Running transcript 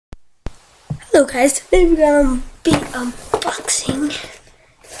Hello guys, today we're gonna be unboxing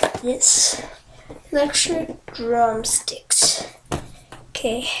this electric drumsticks.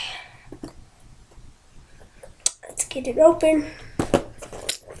 Okay, let's get it open.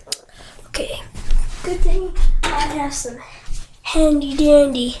 Okay, good thing I have some handy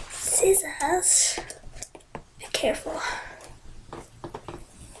dandy scissors. Be careful.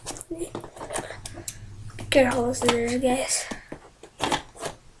 Be careful with scissors, guys.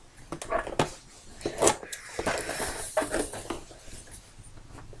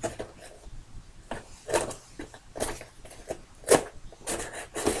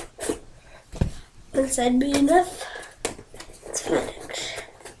 One side be enough. Let's find it.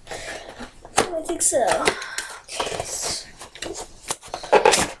 I think so.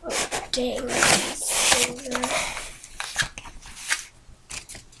 Okay. Oh, dang.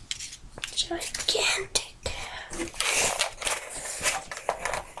 Gigantic.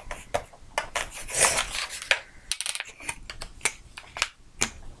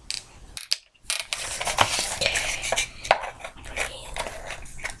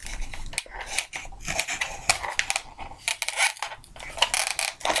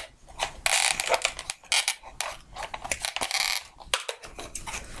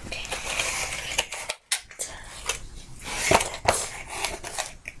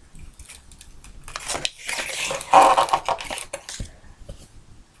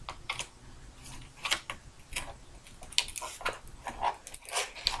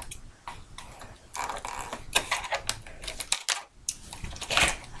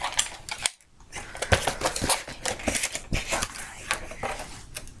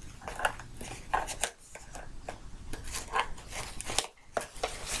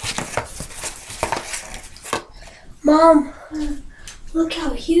 Mom, look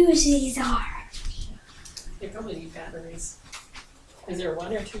how huge these are. They probably need batteries. Is there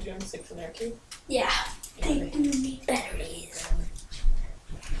one or two drumsticks in there too? Yeah, they do need batteries.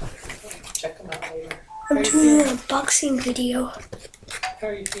 Check them out later. I'm doing an unboxing video. How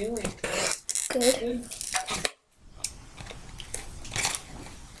are you feeling? Good. Good.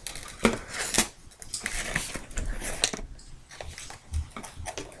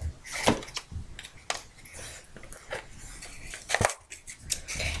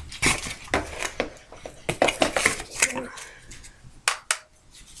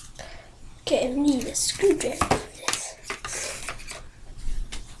 Okay, I need a screwdriver for this.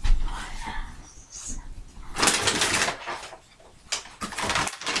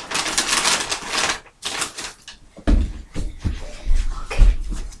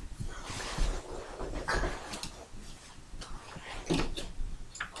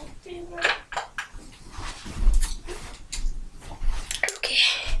 Okay,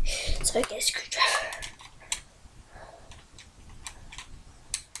 so I get a screwdriver.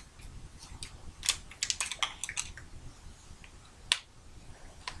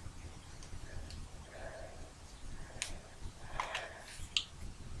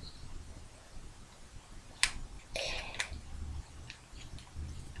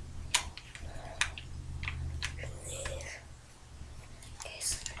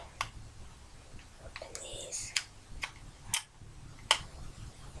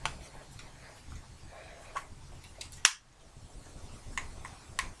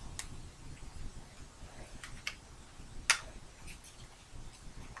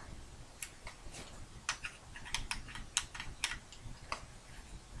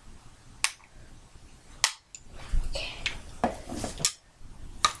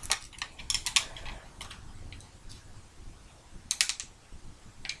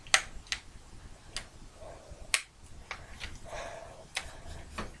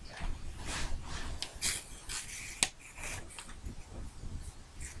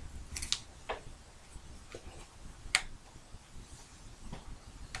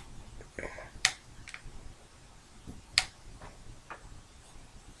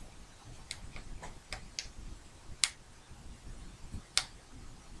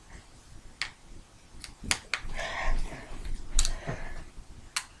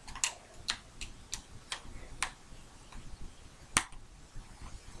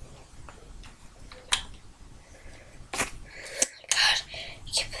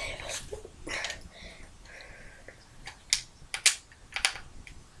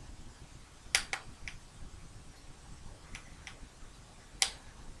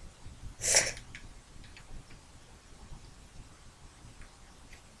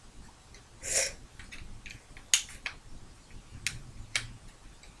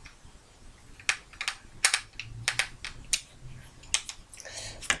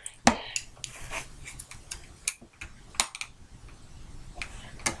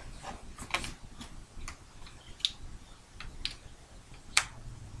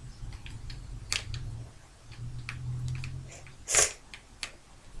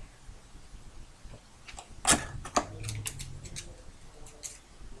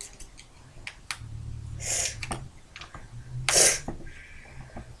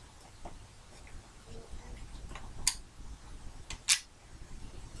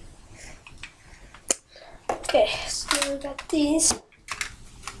 got these.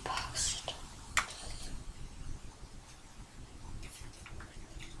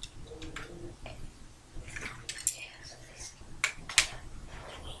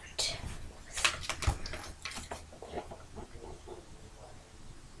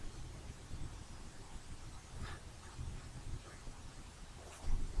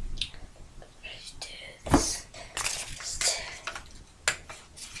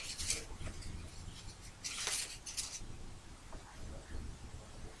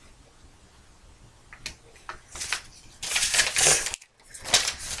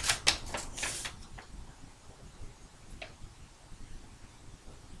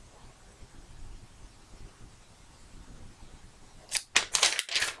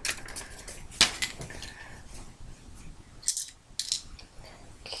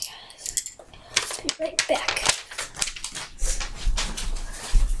 Be right back.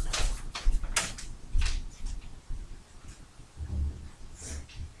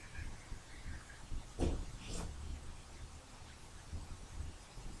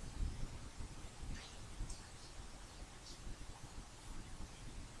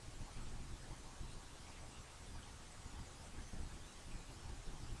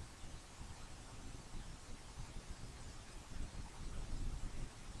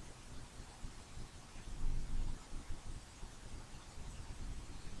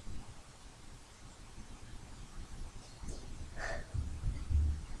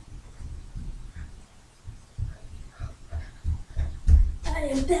 I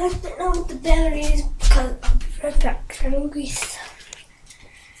am back now with the batteries because I'll be right back trying to grease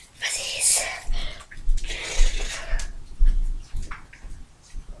these.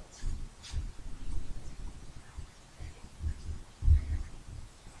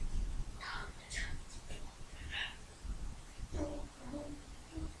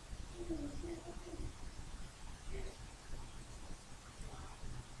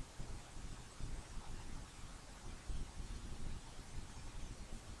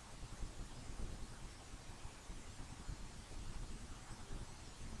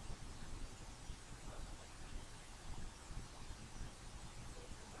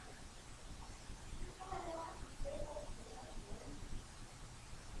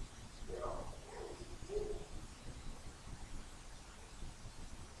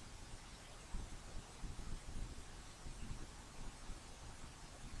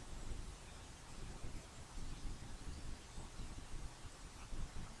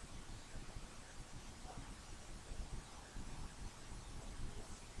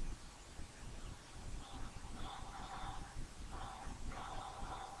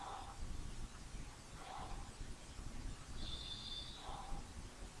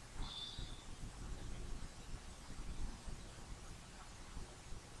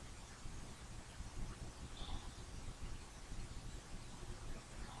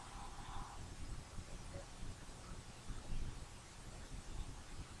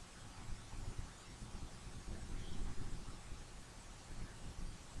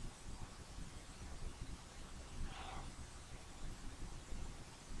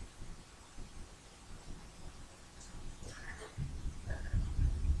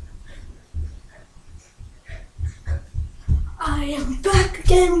 I am back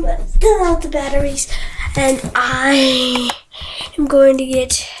again, but still out the batteries, and I am going to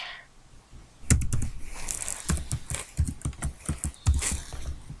get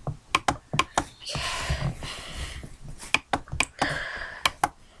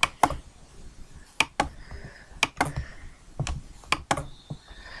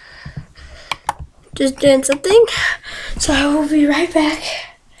just doing something, so I will be right back.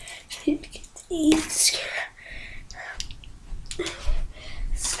 Need to get these.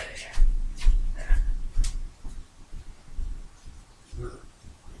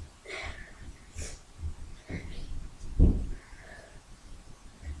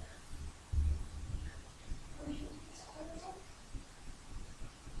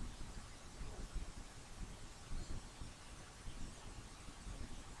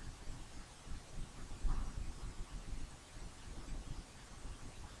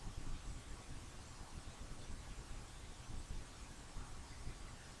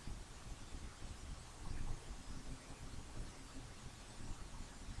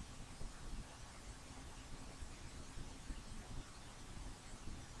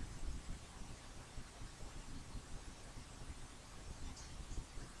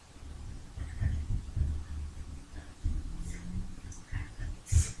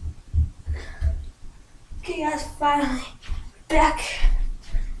 Okay guys, finally back,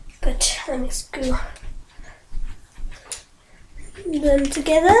 but let me screw them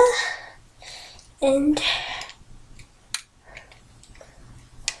together and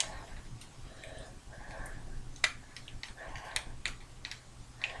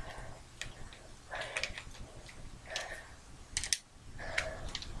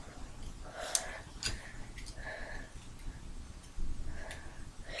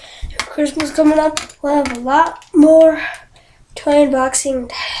Christmas coming up, we'll have a lot more toy unboxing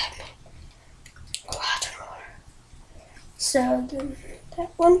to happen. A lot more. So then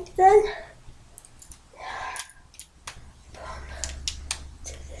that one's done.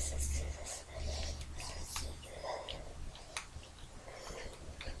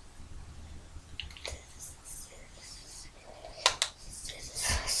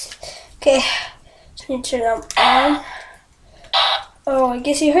 Okay, so need to turn them on. Oh, I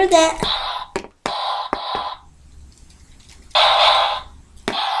guess you heard that.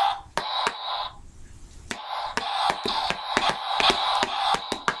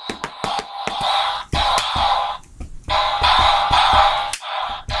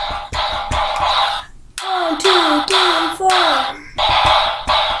 One, two, three, four.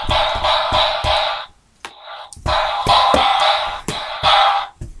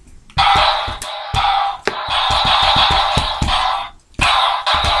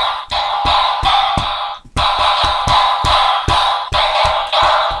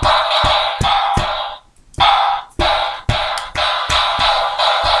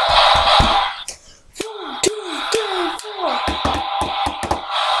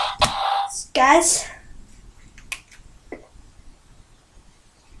 Guys,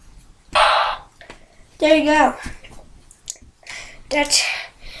 there you go. That's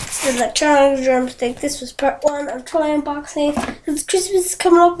the electronic drumstick. This was part 1 of toy unboxing. Since Christmas is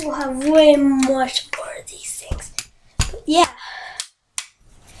coming up, we'll have way much more of these things. But yeah.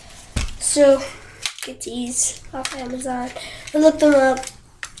 So, get these off Amazon. I looked them up.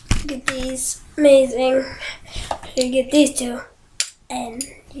 Get these. Amazing. You get these two. And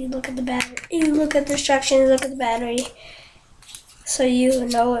you look at the battery, you look at the instructions, look at the battery, so you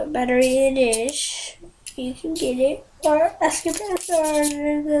know what battery it is. You can get it, or ask your parents to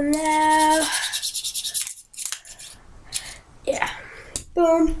order them now. Yeah.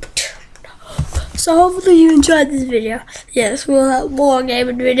 Boom. So hopefully you enjoyed this video. Yes, we'll have more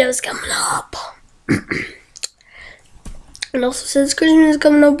gaming videos coming up. And also, since Christmas is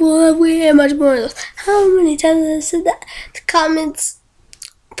coming up, we'll have way much more of those. How many times have I said that? The comments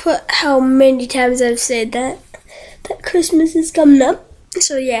put how many times I've said that Christmas is coming up.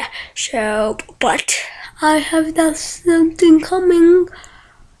 So yeah, but I have that something coming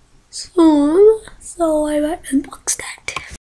soon, so I might unbox that.